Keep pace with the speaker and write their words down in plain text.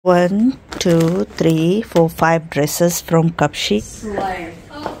1, 2, 3, 4, 5 dresses from cupshe. Slay.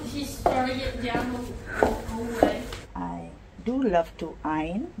 Oh, she's throwing it down the hallway. I do love to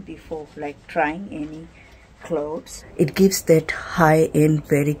iron before trying any clothes. It gives that high-end,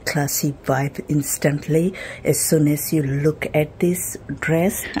 very classy vibe instantly as soon as you look at this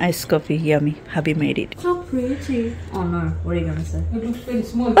dress. Iced coffee, yummy. Hubby made it. So pretty. Oh no, what are you gonna say? It looks very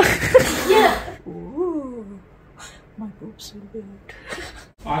small. Yeah. Ooh, my boobs will be out.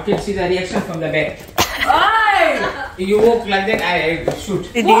 I can see the reaction from the back. You walk like that, I shoot.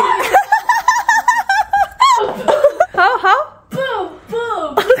 How? Boom,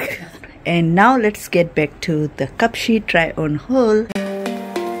 boom. And now let's get back to the cupshe try on haul.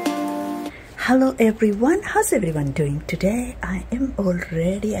 Hello everyone, how's everyone doing today? I am all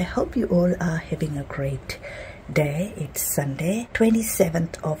ready. I hope you all are having a great day. It's Sunday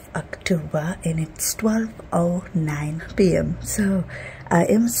 27th of October and it's 12:09 p.m. So I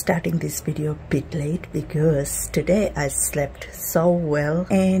am starting this video a bit late because today I slept so well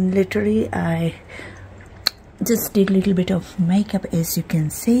and literally I just did a little bit of makeup, as you can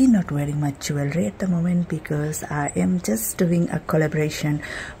see, not wearing my jewelry at the moment because I am just doing a collaboration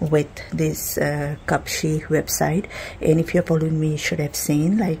with this cupshe website. And if you're following me, you should have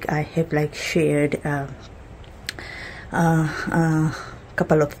seen I have shared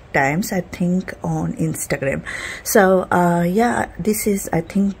couple of times I think on Instagram. So yeah, this is I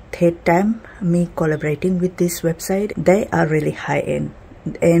think third time me collaborating with this website. They are really high-end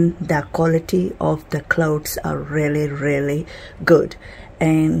and the quality of the clothes are really good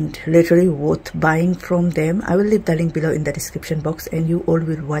and literally worth buying from them. I will leave the link below in the description box and you all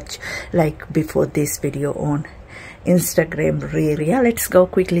will watch before this video on Instagram reel. Yeah, let's go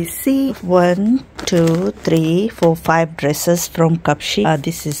quickly see. 1, 2, 3, 4, 5 dresses from cupshe.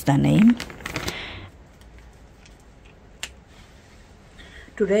 This is the name.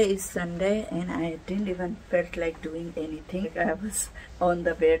 Today is Sunday and I didn't even felt like doing anything. I was on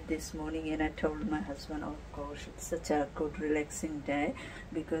the bed this morning and I told my husband, oh gosh, it's such a good relaxing day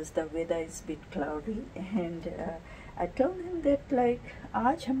because the weather is a bit cloudy, and I told him that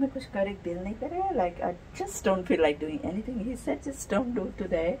आज हमें कुछ करे दिल नहीं करे, I just don't feel like doing anything. He said just don't do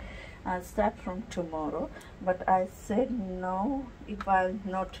today, I'll start from tomorrow. But I said no, if I'll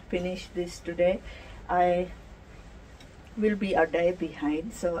not finish this today I will be a day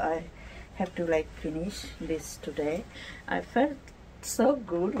behind, so I have to finish this today. I felt so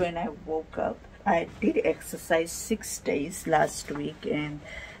good when I woke up. I did exercise 6 days last week and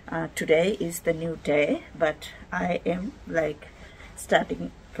today is the new day, but I am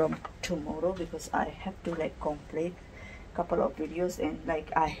starting from tomorrow because I have to complete couple of videos and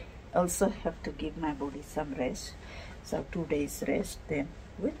I also have to give my body some rest. So 2 days rest, then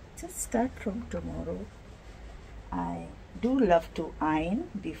we'll just start from tomorrow. I do love to iron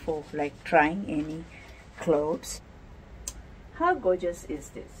before trying any clothes. How gorgeous is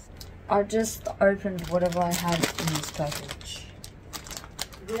this? I just opened whatever I had in this package.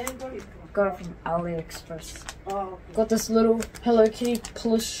 Where got it from? Got it from AliExpress. Oh, okay. Got this little Hello Kitty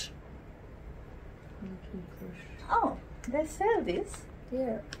plush. Oh, they sell this?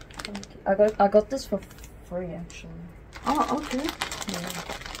 Yeah. I got this for free actually. Oh, okay. Yeah.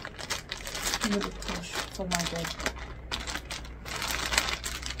 Little plush for my bed.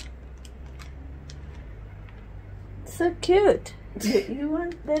 So cute. You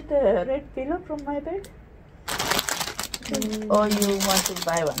want that red pillow from my bed? Or you want to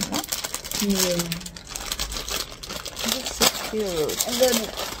buy one, no? Yeah. That's so cute. And then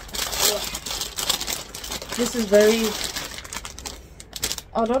this is very,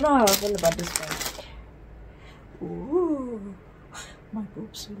 I don't know how I feel about this one. Ooh, my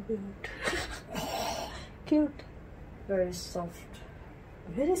boobs will be out. Cute. Very soft.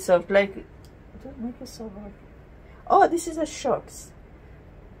 Very soft, don't make it so hard. Oh, this is a shorts.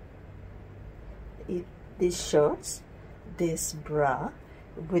 These shorts, this bra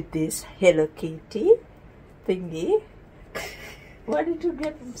with this Hello Kitty thingy. Why did you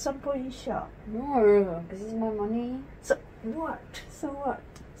get some point shop? No, this is my money. So what? So what?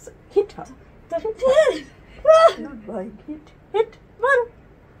 So hit her. Not buying. Hit. Well.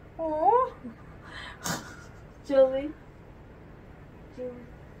 Oh. Joey.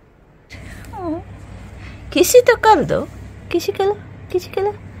 Oh. Kissy to kar do. Kissy kala.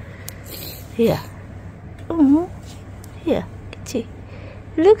 Here. Oh. Here. Kitty.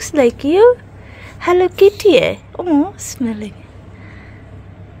 Looks like you. Hello Kitty, eh? Oh, smelling.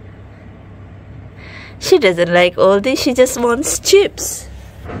 She doesn't like all this. She just wants chips.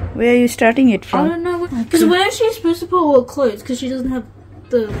 Where are you starting it from? I don't know. Because where is she supposed to put all her clothes? Because she doesn't have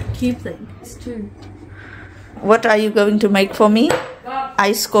the cube thing. It's 2. What are you going to make for me?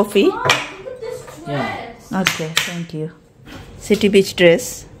 iced coffee. Oh, look at this dress. Okay, thank you. City beach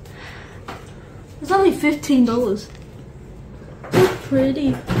dress. It's only $15. So pretty.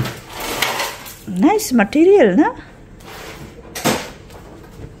 Nice material, na?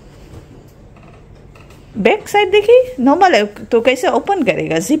 Back side देखी normal है तो कैसे open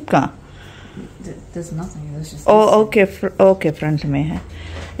करेगा zip का There's nothing. There's just. ओ okay okay front में है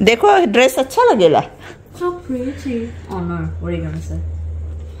देखो dress अच्छा लगेगा So pretty. Oh no, what are you gonna say?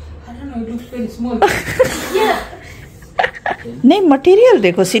 I don't know, it looks very small. नहीं मटेरियल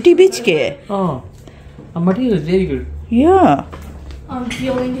देखो सिटी बीच के है Oh, the material is very good. या I'm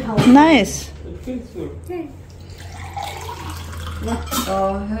feeling how. Nice It feels good. What the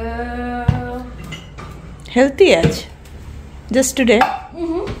hell? Healthy आज just today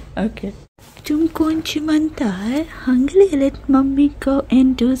okay तुम कौन सी मानता है hungry let mommy go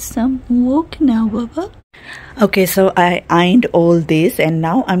and do some work now baba okay so I ironed all this and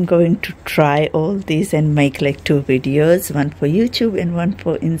now I'm going to try all these and make like 2 videos, one for YouTube and one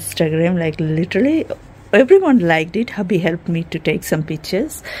for Instagram. Like literally everyone liked it. Hubby helped me to take some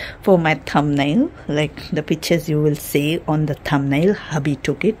pictures for my thumbnail, like the pictures you will see on the thumbnail. Hubby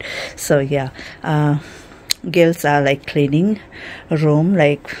took it. So yeah, girls are like cleaning room,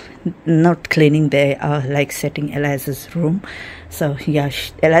 like not cleaning, they are like setting Eliza's room. So yeah,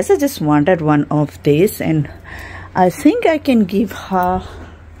 Eliza just wanted one of these and I think I can give her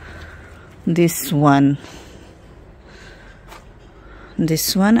this one.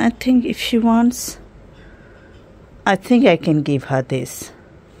 This one, I think if she wants, I think I can give her this,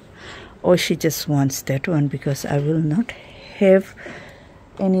 or she just wants that one because I will not have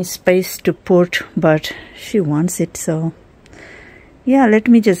any space to put, but she wants it, so yeah, let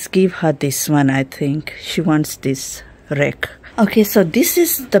me just give her this one. I think she wants this rack. Okay, so this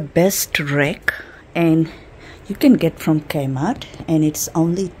is the best rack and you can get from Kmart and it's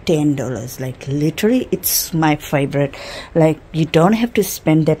only $10. Like literally it's my favorite. Like you don't have to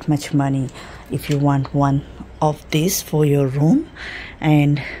spend that much money if you want one of these for your room,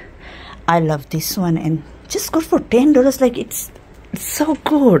 and I love this one and just go for $10. Like it's so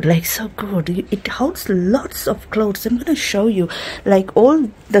good, like so good. It holds lots of clothes. I'm gonna show you like all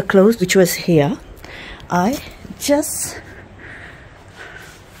the clothes which was here. I just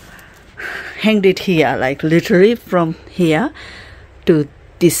hanged it here, like literally from here to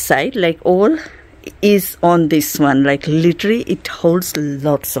this side, like all is on this one. Like literally it holds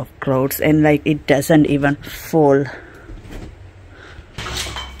lots of clothes and like it doesn't even fall.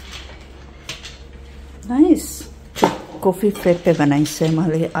 Nice. Coffee frappe बनाइसे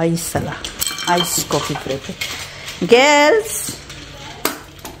Male ice sala, ice coffee frappe. Girls,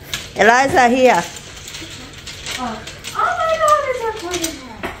 Eliza here. Oh my god, it's a poison.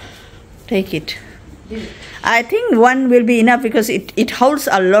 Take it. I think one will be enough because it holds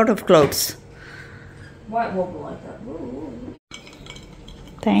a lot of clothes. Why wobble like that? Ooh.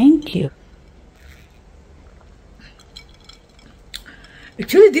 Thank you.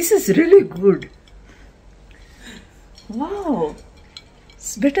 Actually, this is really good. Wow,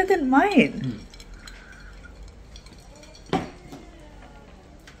 it's better than mine.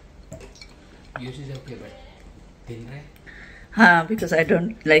 Yours is okay, but thin, right? Because I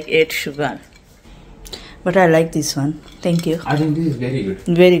don't like add sugar. But I like this one. Thank you. I think this is very good.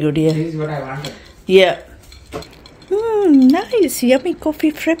 Very good, yeah. This is what I wanted. Yeah. Nice, yummy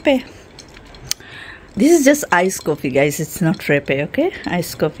coffee frappe. This is just iced coffee, guys. It's not frappe, okay?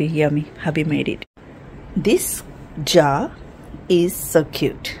 Iced coffee, yummy. Hubby made it. This jar is so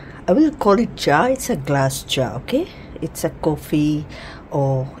cute. I will call it jar. It's a glass jar, okay? It's a coffee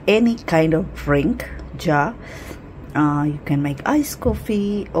or any kind of drink jar. You can make iced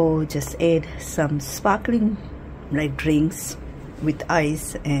coffee or just add some sparkling like drinks with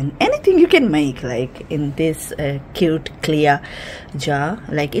ice and anything you can make like in this cute clear jar.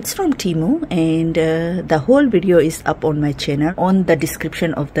 Like it's from Temu and the whole video is up on my channel. On the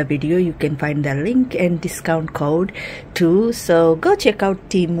description of the video you can find the link and discount code too, so go check out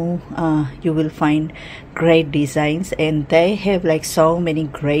Temu. You will find great designs and they have like so many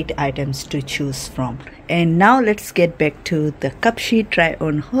great items to choose from. And now let's get back to the cupshe try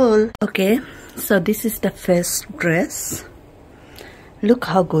on haul. Okay, so this is the first dress. Look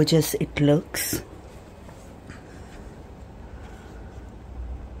how gorgeous it looks.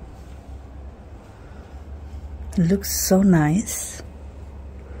 It looks so nice.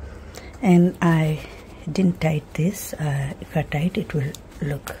 And I didn't tie this. If I tie it, it will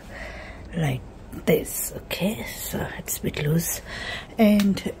look like this. Okay, so it's a bit loose.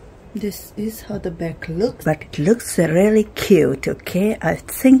 And This is how the back looks, but it looks really cute. Okay, I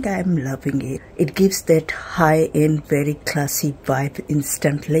think I'm loving it. It gives that high-end, very classy vibe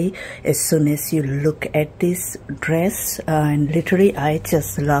instantly as soon as you look at this dress. And literally I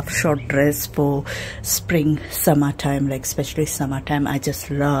just love short dress for spring, summertime, like especially summertime. I just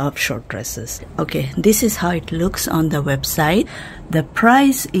love short dresses. Okay, this is how it looks on the website. The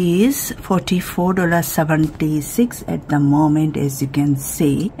price is $44.76 at the moment, as you can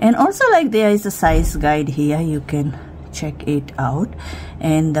see. And also, like, there is a size guide here, you can check it out.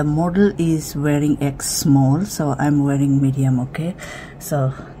 And the model is wearing X small, so I'm wearing medium. Okay,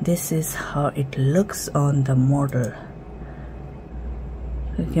 so this is how it looks on the model.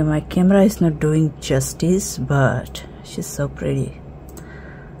 Okay, my camera is not doing justice, but she's so pretty.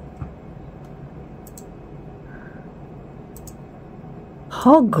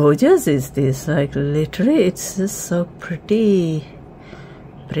 How gorgeous is this? Like, literally it's just so pretty.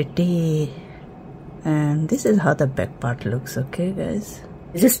 And this is how the back part looks. Okay, guys,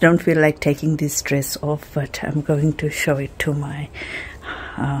 I just don't feel like taking this dress off, but I'm going to show it to my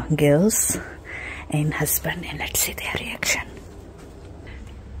girls and husband, and let's see their reaction.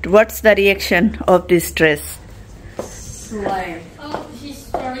 What's the reaction of this dress? Slay. Oh, she's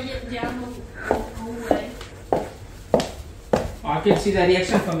starting it down the whole way. I can see the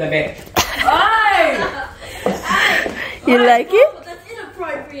reaction from the back. You like it? That's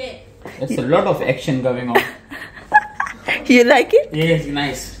inappropriate. There's a lot of action going on. You like it? Yes,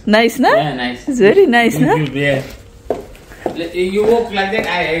 nice. Nice, no? Yeah, nice. It's very nice, no? Yeah. You walk like that,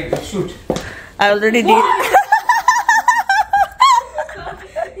 I shoot. I already did.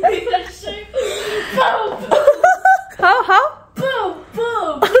 How? Boom,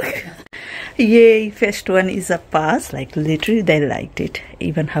 boom. Yay, first one is a pass. Like, literally they liked it.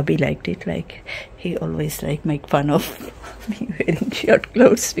 Even hubby liked it. Like, he always like make fun of me wearing short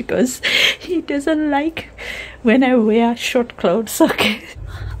clothes because he doesn't like when I wear short clothes.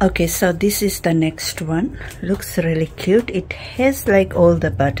 Okay, so this is the next one. Looks really cute. It has like all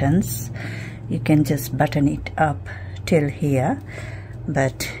the buttons. You can just button it up till here,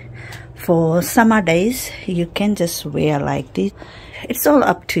 but for summer days you can just wear like this. It's all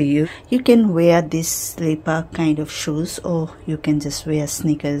up to you. You can wear this slipper kind of shoes, or you can just wear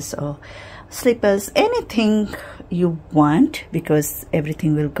sneakers or slippers, anything you want, because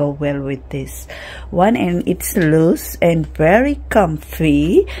everything will go well with this one. And it's loose and very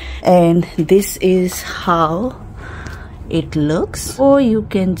comfy, and this is how it looks. Or you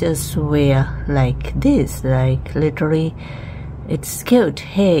can just wear like this, like literally it's cute.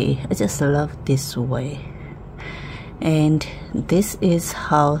 Hey, I just love this way. And this is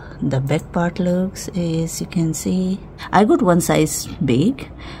how the back part looks. As you can see, I got one size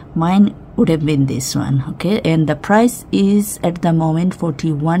big. Mine would have been this one. Okay, and the price is at the moment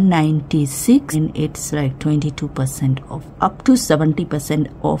 $41.96, and it's like 22% off, up to 70%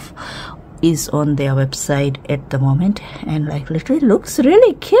 off is on their website at the moment. And like literally looks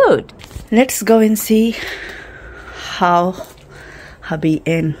really cute. Let's go and see how hubby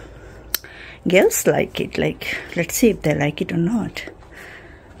and girls like it. Like, let's see if they like it or not.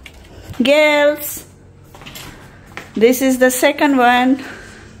 Girls, this is the second one.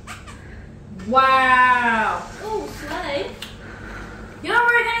 Wow. Oh, slay. You're not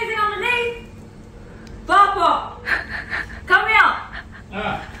wearing anything underneath. Papa, come here.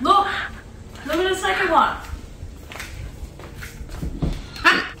 Look. Look at the second one.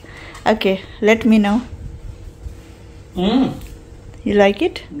 Okay, let me know. You like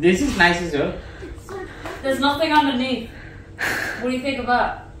it? This is nice as well. There's nothing underneath. What do you think of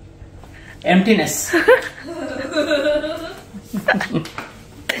that? Emptiness.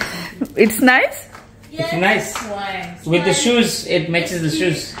 It's nice? It's nice. Swang. With the shoes, it matches the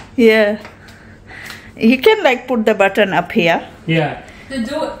shoes. Yeah. You can like put the button up here. Yeah. Then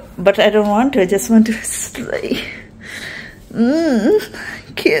do it. But I don't want to. I just want to slay.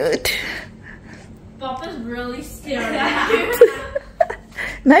 Cute. Papa's really staring at you.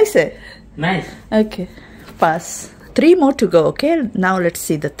 Nice, eh? Nice. Okay, pass. 3 more to go. Okay, now let's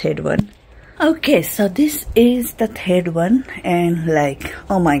see the third one. Okay, so this is the third one, and like,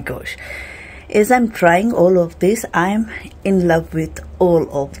 oh my gosh, as I'm trying all of this, I'm in love with all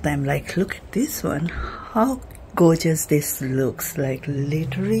of them. Like, look at this one, how gorgeous this looks. Like,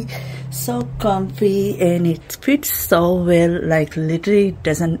 literally so comfy, and it fits so well. Like, literally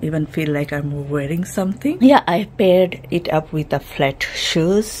doesn't even feel like I'm wearing something. Yeah, I paired it up with the flat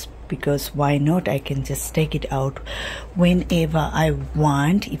shoes, because why not? I can just take it out whenever I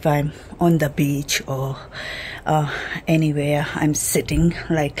want, if I'm on the beach or anywhere I'm sitting,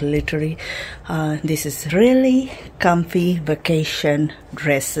 like literally. This is really comfy vacation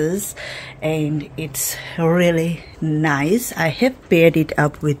dresses and it's really nice. I have paired it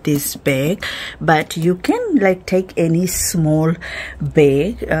up with this bag, but you can like take any small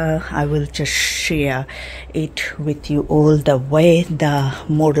bag. I will just share it with you all the way the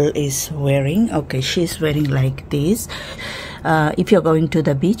model is wearing. Okay, she's wearing like this. If you're going to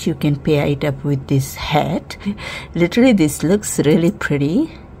the beach, you can pair it up with this hat. Literally, this looks really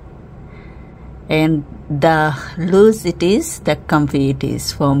pretty. And the loose it is, the comfy it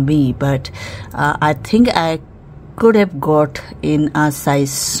is for me. But I think I could have got in a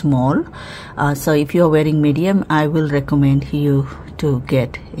size small. So if you're wearing medium, I will recommend you to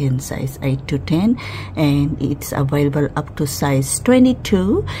get in size 8 to 10, and it's available up to size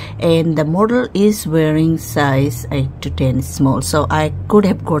 22, and the model is wearing size 8 to 10 small, so I could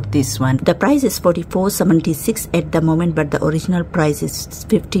have got this one. The price is $44.76 at the moment, but the original price is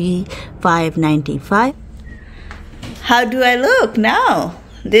 $55.95. How do I look now?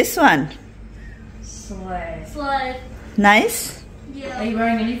 This one? Slay. Slide. Nice? Yeah. Are you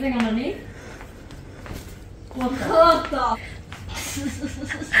wearing anything underneath? What the? What the?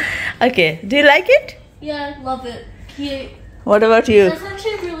 Okay, do you like it? Yeah, love it. Cute. What about you? That's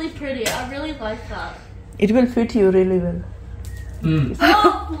actually really pretty. I really like that. It will fit you really well.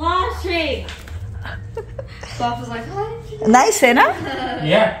 Oh, flashy. Bob was like, hi. Nice, Anna?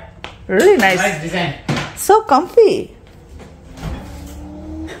 Yeah. Really nice. Nice design. So comfy.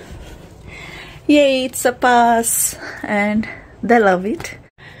 Yay, it's a pass and they love it.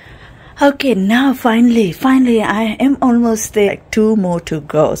 Okay, now finally I am almost there. Like 2 more to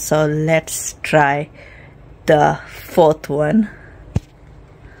go, so let's try the 4th one.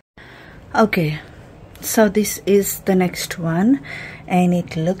 Okay, so this is the next one and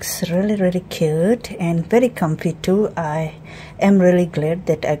it looks really cute and very comfy too. I am really glad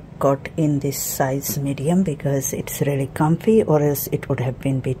that I got in this size medium because it's really comfy, or else it would have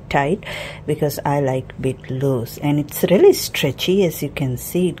been a bit tight, because I like a bit loose, and it's really stretchy. As you can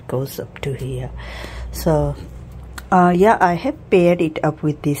see, it goes up to here. So yeah, I have paired it up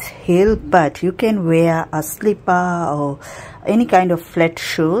with this heel, but you can wear a slipper or any kind of flat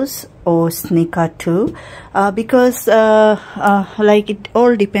shoes or sneaker too, because like it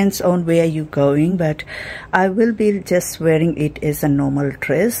all depends on where you're going, but I will be just wearing it as a normal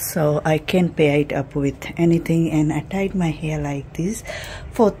dress, so I can pair it up with anything. And I tied my hair like this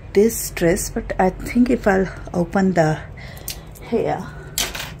for this dress, but I think if I'll open the hair,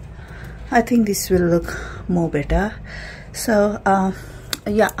 I think this will look more better. So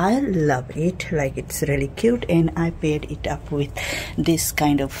yeah, I love it. Like, it's really cute, and I paired it up with this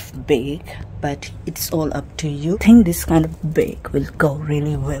kind of bag, but it's all up to you. I think this kind of bag will go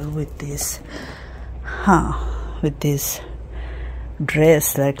really well with this with this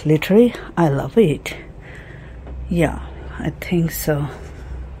dress. Like, literally, I love it. Yeah, I think so.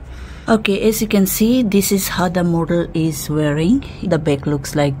 Okay, as you can see, this is how the model is wearing. The bag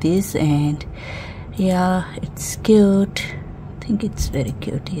looks like this, and yeah, it's cute. I think it's very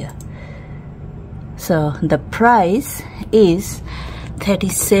cute here. So the price is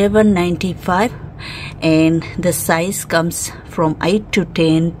 $37.95, and the size comes from 8 to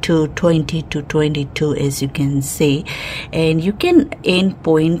 10 to 20 to 22, as you can see, and you can earn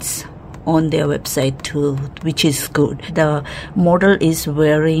points on their website too, which is good. The model is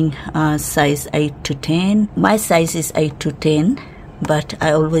wearing size 8 to 10. My size is 8 to 10, but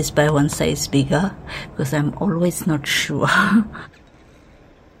I always buy one size bigger because I'm always not sure.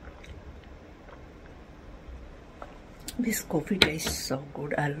 This coffee tastes so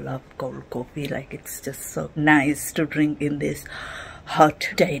good. I love cold coffee. Like, it's just so nice to drink in this hot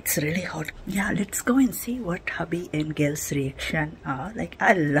day. It's really hot. Yeah, let's go and see what hubby and girls' reaction are. Like,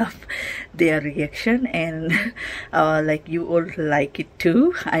 I love their reaction, and like, you all like it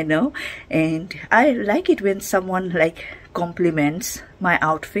too, I know. And I like it when someone like compliments my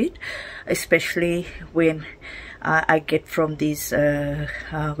outfit, especially when I get from these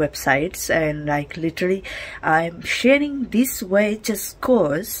websites. And like, literally, I'm sharing this way just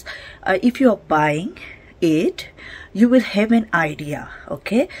cause if you're buying it, you will have an idea.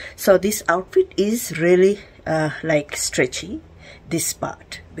 Okay, so this outfit is really like stretchy, this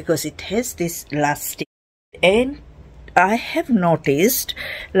part, because it has this elastic. And I have noticed,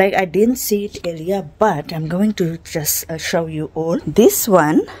 like, I didn't see it earlier, but I'm going to just show you all. This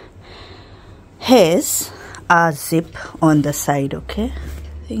one has a zip on the side. Okay,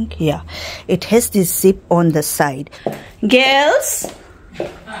 I think, yeah, it has this zip on the side. Girls,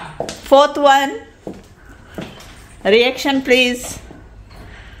 Fourth one. Reaction, please.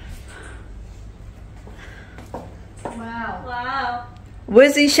 Wow. Wow.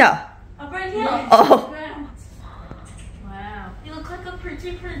 Where's Isha? Up right here. Oh. Wow. You look like a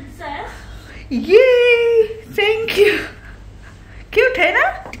pretty princess. Yay! Thank you. Cute,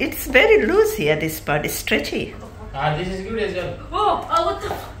 Hannah? It's very loose here, this part is stretchy. This is good as well. Oh, what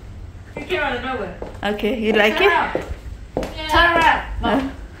the? You came out of nowhere. Okay, you like Turn it? around. Yeah. Turn around.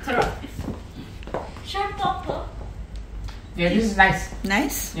 Mom, turn around. Sure, Papa. Yeah, this is nice.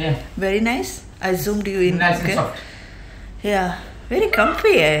 Nice? Yeah. Very nice. I zoomed you in. Nice okay? and soft. Yeah, very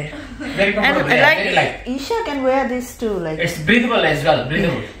comfy. Very And comfortable. Yeah, very light. Isha can wear this too. Like It's breathable as well.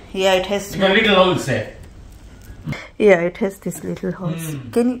 Breathable. yeah, it has. It's got little holes there. Yeah, it has this little holes.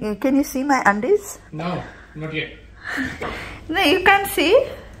 Can you see my undies? No, not yet. No, you can't see.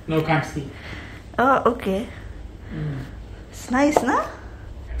 No, can't see. Oh, okay. It's nice, no?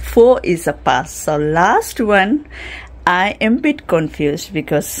 4 is a pass. So last one, I am a bit confused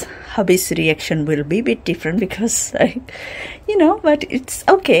because hubby's reaction will be a bit different because, but it's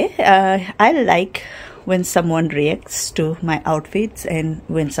okay. I like when someone reacts to my outfits and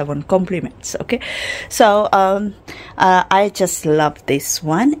when someone compliments. Okay, so I just love this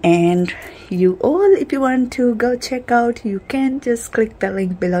one, and you all, if you want to go check out, you can just click the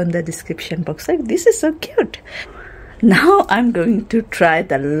link below in the description box. Like, this is so cute. Now I'm going to try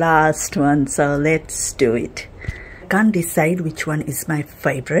the last one, so let's do it. Can't decide which one is my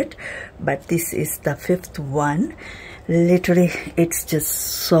favorite, but this is the 5th one. Literally, it's just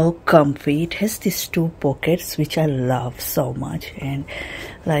so comfy. It has these 2 pockets, which I love so much, and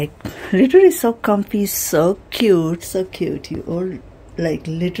like literally so comfy, so cute, so cute. You all like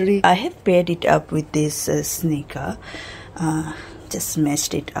literally. I have paired it up with this sneaker. Just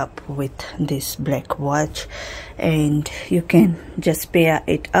matched it up with this black watch, and you can just pair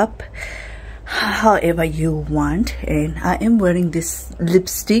it up however you want. And I am wearing this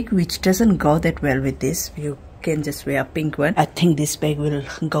lipstick, which doesn't go that well with this. You can just wear a pink one. I think this bag will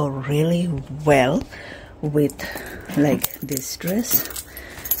go really well with like this dress,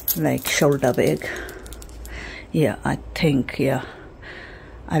 like shoulder bag. Yeah, I think, yeah,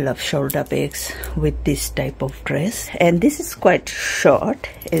 I love shoulder bags with this type of dress. And this is quite short,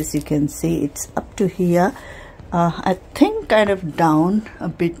 as you can see. It's up to here. I think kind of down, a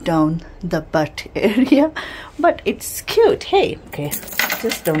bit down the butt area, but it's cute. Hey, okay,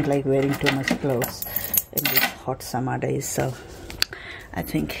 just don't like wearing too much clothes in these hot summer days, so I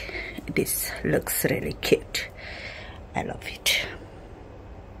think this looks really cute. I love it.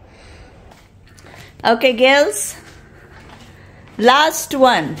 Okay, girls, last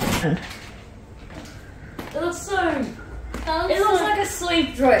one. It looks so. It looks like a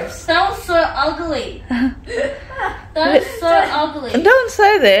sleeve dress. That was so ugly. That was so ugly. Don't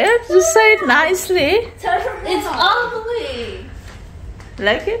say that, just say it nicely. It's ugly.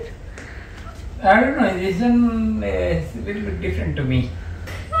 Like it? I don't know, this one is a little bit different to me.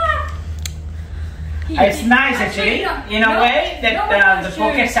 It's nice actually, in a way that the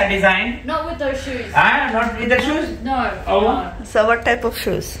pockets are designed. Not with those shoes. Not with the shoes? No. Oh. No. So what type of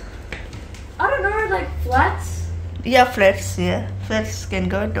shoes? I don't know, like flats. Yeah, flats, yeah. Flats can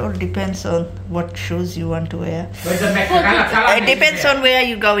go. It all depends on what shoes you want to wear. But the color It depends on where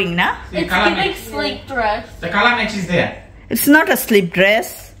you're going, nah? It's giving sleek dress. The color match is there. It's not a slip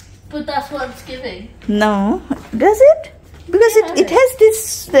dress. But that's what it's giving. No. Does it? Because it has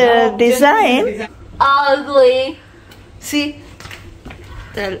this design. Ugly. See?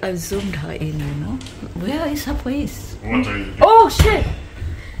 I've zoomed her in, you know. Where is her waist? Oh shit!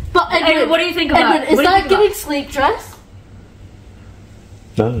 But Edwin, what do you think about Edwin, it? is What do you that think about giving sleek dress?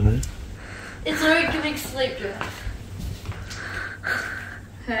 No. It's already giving sleek dress.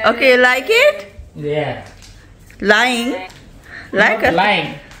 Okay, like it? Yeah. Lying. Like Not it?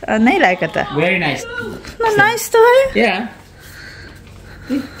 lying. नहीं like it. Very nice. No, nice to है. Yeah.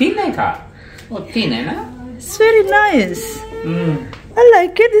 Thin है का? Oh, thin है ना? It's very nice. I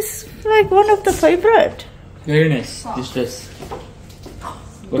like it. It's like one of the favorite. Very nice. This dress.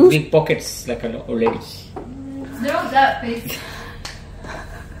 Got big pockets like an old lady. They're not that big.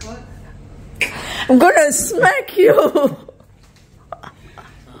 I'm gonna smack you.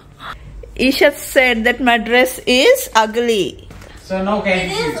 Isha said that my dress is ugly. So no It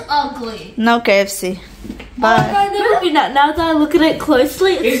KFC. is ugly. No KFC. Bye. Now that I look at it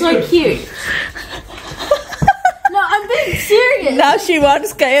closely, it's so good. cute. No, I'm being serious. Now she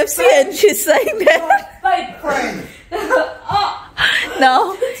wants KFC and she's saying that. Fake friend.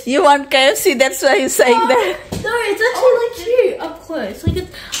 No, you want KFC, that's why you're saying that. No, it's actually cute up close. clothes. Like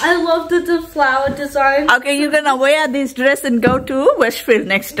I love the flower design. Okay, you're gonna wear this dress and go to Westfield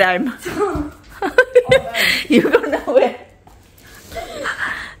next time. You're gonna wear.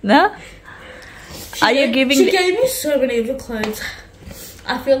 No? Are you giving? She gave me so many of the clothes.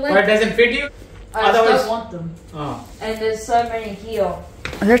 I feel like. But it doesn't fit you? I just Otherwise- don't want them. Oh. And there's so many here.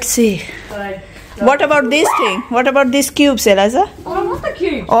 Let's see. So What about this thing? What about these cubes, Eliza? oh, I want the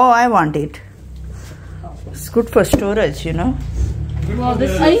cube. Oh, I want it. It's good for storage, you know. Well,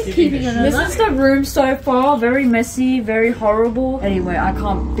 this Are you keeping it in This that? is the room so far. Very messy, very horrible. Anyway, I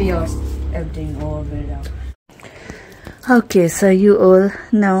can't be emptying all of it out. Okay, so you all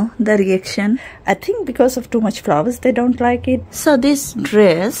know the reaction. I think because of too much flowers, they don't like it. So this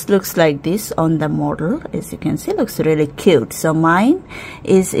dress looks like this on the model. As you can see, looks really cute. So mine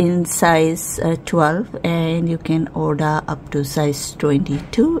is in size 12 and you can order up to size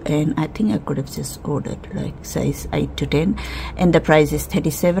 22. And I think I could have just ordered like size 8 to 10. And the price is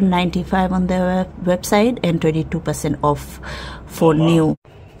 $37.95 on their website and 22% off for new.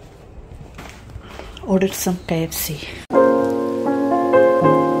 Ordered some KFC.